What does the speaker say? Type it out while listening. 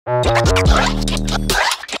My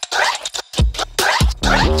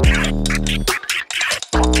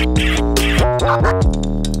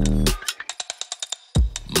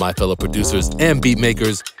fellow producers and beat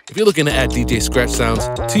makers, if you're looking to add DJ scratch sounds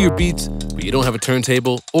to your beats, but you don't have a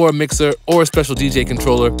turntable or a mixer or a special DJ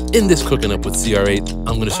controller, in this Cooking Up with CR8,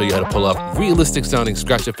 I'm going to show you how to pull off realistic sounding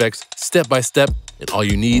scratch effects step by step, and all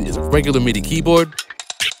you need is a regular MIDI keyboard,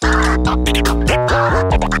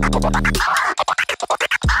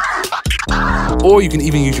 or you can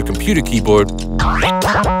even use your computer keyboard.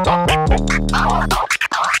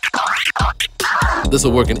 This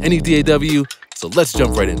will work in any DAW, so let's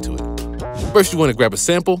jump right into it. First, you want to grab a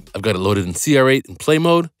sample. I've got it loaded in CR8 in play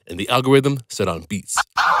mode and the algorithm set on beats.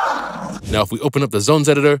 Now, if we open up the zones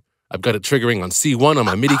editor, I've got it triggering on C1 on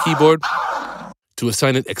my MIDI keyboard. To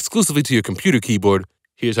assign it exclusively to your computer keyboard,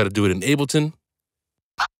 here's how to do it in Ableton,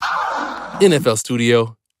 in FL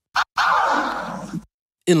Studio,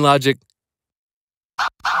 in Logic,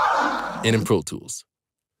 and in Pro Tools.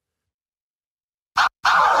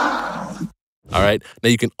 All right, now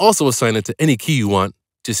you can also assign it to any key you want.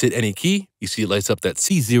 Just hit any key. You see it lights up that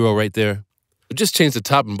C0 right there. But just change the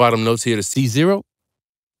top and bottom notes here to C0,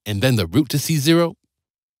 and then the root to C0,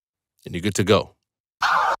 and you're good to go.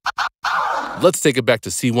 Let's take it back to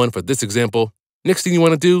C1 for this example. Next thing you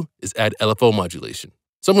want to do is add LFO modulation.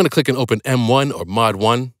 So I'm going to click and open M1 or Mod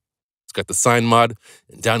 1. It's got the sine mod.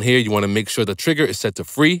 And down here, you want to make sure the trigger is set to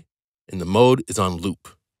free and the mode is on loop.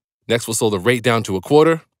 Next, we'll slow the rate down to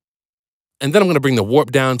 1/4. And then I'm going to bring the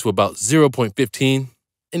warp down to about 0.15.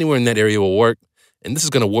 Anywhere in that area will work. And this is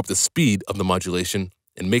going to warp the speed of the modulation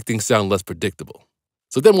and make things sound less predictable.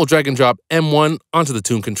 So then we'll drag and drop M1 onto the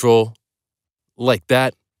tune control like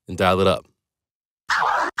that and dial it up.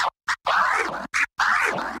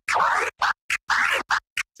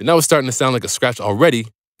 So now it's starting to sound like a scratch already,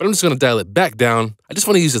 but I'm just going to dial it back down. I just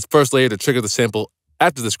want to use this first layer to trigger the sample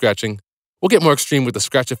after the scratching. We'll get more extreme with the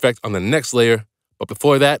scratch effect on the next layer, but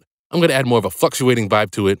before that, I'm going to add more of a fluctuating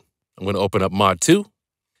vibe to it. I'm going to open up Mod 2,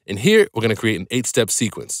 and here we're going to create an 8-step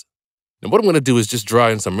sequence. And what I'm going to do is just draw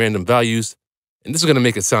in some random values, and this is going to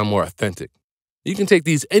make it sound more authentic. You can take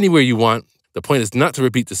these anywhere you want. The point is not to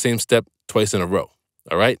repeat the same step twice in a row,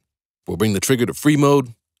 all right? We'll bring the trigger to free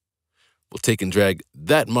mode. We'll take and drag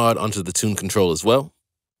that mod onto the tune control as well.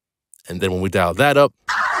 And then when we dial that up,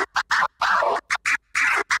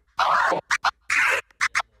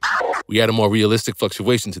 we add a more realistic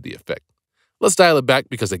fluctuation to the effect. Let's dial it back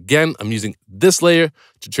because, again, I'm using this layer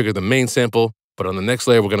to trigger the main sample, but on the next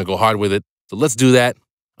layer, we're going to go hard with it. So let's do that.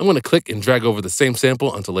 I'm going to click and drag over the same sample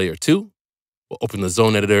onto layer 2. We'll open the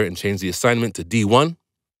zone editor and change the assignment to D1.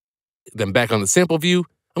 Then back on the sample view,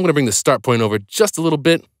 I'm going to bring the start point over just a little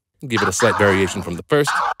bit and give it a slight variation from the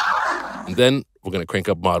first. And then we're going to crank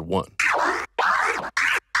up Mod 1.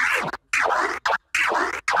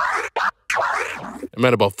 I'm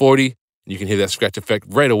at about 40, and you can hear that scratch effect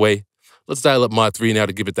right away. Let's dial up Mod 3 now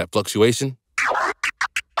to give it that fluctuation.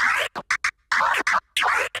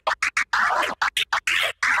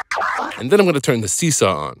 And then I'm going to turn the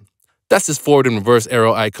seesaw on. That's this forward and reverse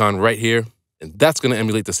arrow icon right here, and that's going to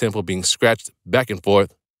emulate the sample being scratched back and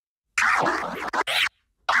forth.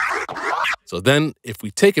 So then, if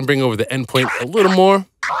we take and bring over the endpoint a little more,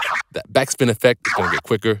 that backspin effect is going to get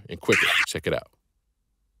quicker and quicker. Check it out.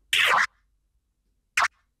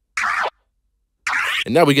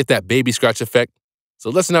 And now we get that baby scratch effect. So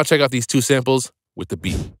let's now check out these two samples with the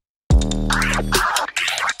beat.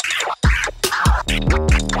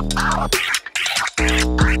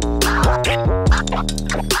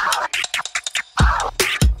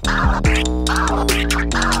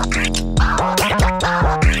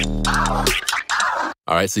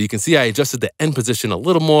 All right, so you can see I adjusted the end position a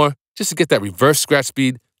little more just to get that reverse scratch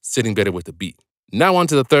speed sitting better with the beat. Now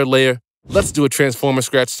onto the third layer. Let's do a transformer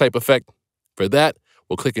scratch type effect. For that,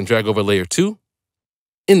 we'll click and drag over layer 2.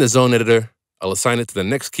 In the zone editor, I'll assign it to the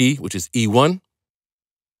next key, which is E1.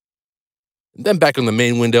 And then back on the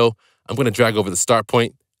main window, I'm going to drag over the start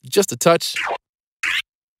point just a touch.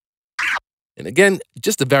 And again,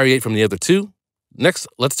 just to variate from the other two. Next,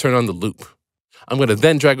 let's turn on the loop. I'm going to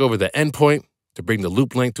then drag over the endpoint to bring the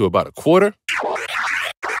loop length to about 1/4.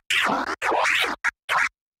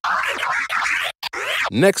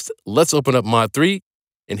 Next, let's open up Mod 3,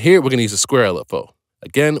 and here we're going to use a square LFO.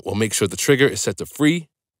 Again, we'll make sure the trigger is set to free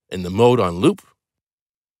and the mode on loop.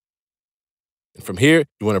 And from here,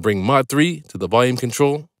 you want to bring Mod 3 to the volume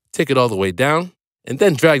control, take it all the way down, and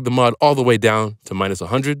then drag the mod all the way down to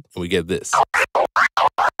 -100, and we get this.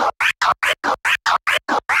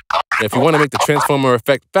 Now, if you want to make the transformer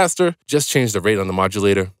effect faster, just change the rate on the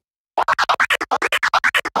modulator.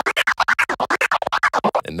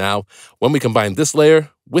 And now, when we combine this layer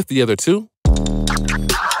with the other two,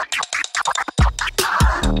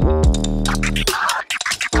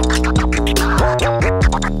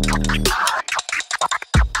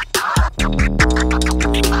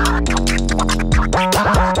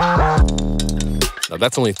 now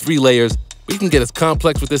that's only 3 layers, but you can get as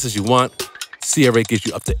complex with this as you want. CR8 gives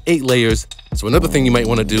you up to 8 layers. So another thing you might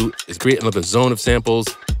want to do is create another zone of samples,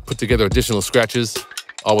 put together additional scratches,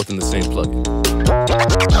 all within the same plugin.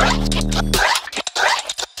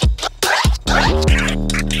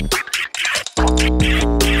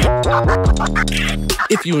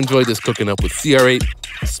 If you enjoyed this cooking up with CR8,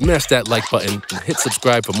 smash that like button and hit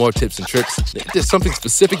subscribe for more tips and tricks. If there's something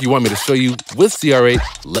specific you want me to show you with CR8,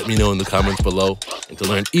 let me know in the comments below. And to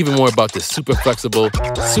learn even more about this super flexible,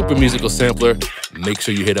 super musical sampler, make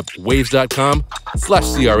sure you hit up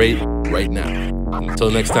waves.com/CR8 right now. And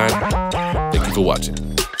until next time, thank you for watching.